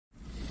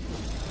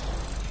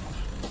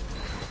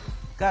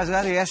Guys, I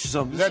got to ask you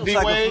something. Is This that looks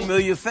like D-Wade? a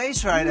familiar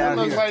face right out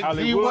looks here. like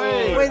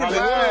D-Wade. Wait a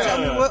minute.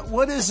 Tell me,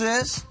 what is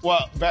this?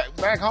 Well,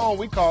 back home,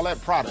 we call that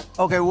product.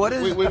 Okay, what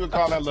is We would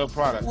call that little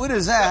product. What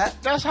is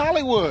that? That's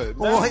Hollywood.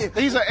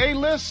 He's an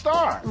A-list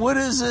star. What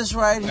is this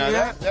right now,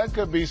 here? That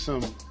could be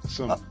some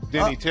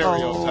Denny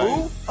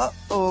Terrio type.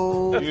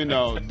 Uh-oh. You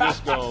know,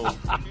 disco.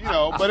 You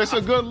know, but it's a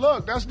good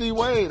look. That's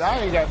D-Wade. I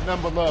ain't got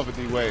number love for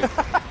D-Wade.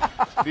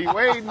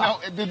 D-Wade, no,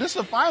 this is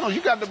a final.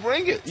 You got to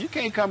bring it. You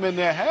can't come in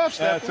there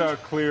half-stepping. That's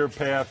a clear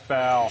path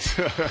foul.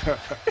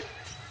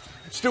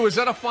 Stu, is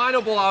that a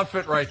finable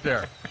outfit right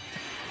there?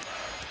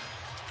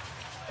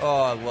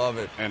 Oh, I love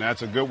it. And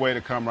that's a good way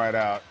to come right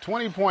out.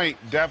 20-point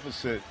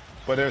deficit,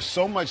 but there's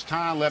so much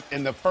time left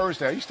in the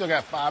first half. You still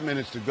got 5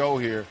 minutes to go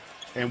here.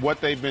 And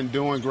what they've been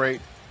doing great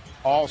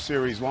all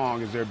series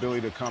long is their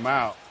ability to come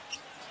out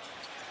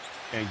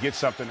and get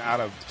something out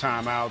of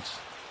timeouts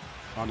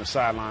on the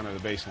sideline or the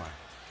baseline.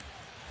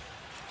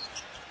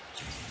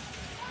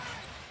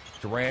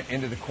 Durant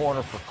into the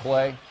corner for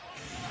Clay.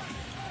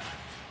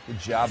 Good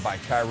job by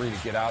Kyrie to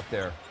get out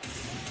there.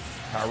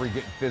 Kyrie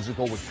getting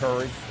physical with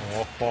Curry.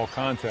 Off-ball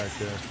contact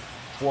there.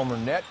 Former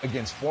net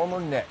against former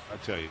net. I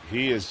tell you,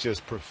 he has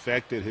just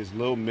perfected his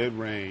little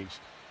mid-range.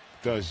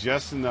 Does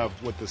just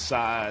enough with the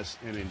size,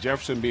 and then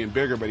Jefferson being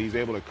bigger, but he's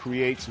able to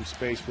create some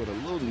space with a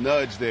little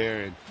nudge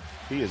there, and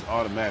he is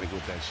automatic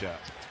with that shot.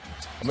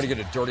 I'm going to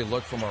get a dirty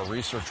look from our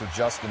researcher,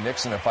 Justin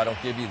Nixon, if I don't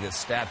give you this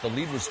stat. The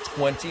lead was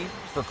 20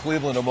 for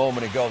Cleveland a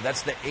moment ago.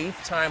 That's the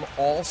 8th time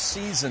all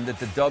season that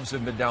the Dubs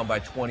have been down by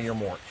 20 or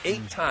more.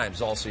 8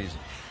 times all season.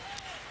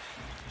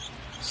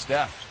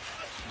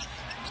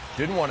 Steph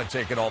didn't want to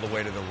take it all the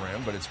way to the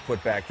rim, but it's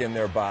put back in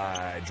there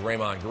by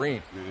Draymond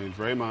Green. And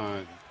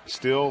Draymond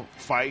still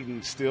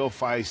fighting, still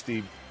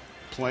feisty,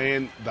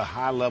 playing the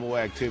high-level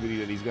activity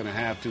that he's going to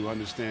have to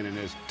understand. And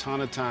there's a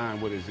ton of time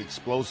with his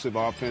explosive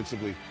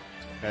offensively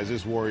as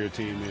this Warrior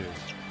team is.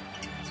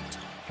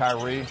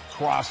 Kyrie,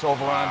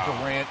 crossover on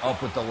Durant,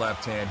 up with the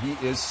left hand.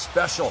 He is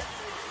special.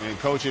 And,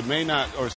 Coach, it may not, or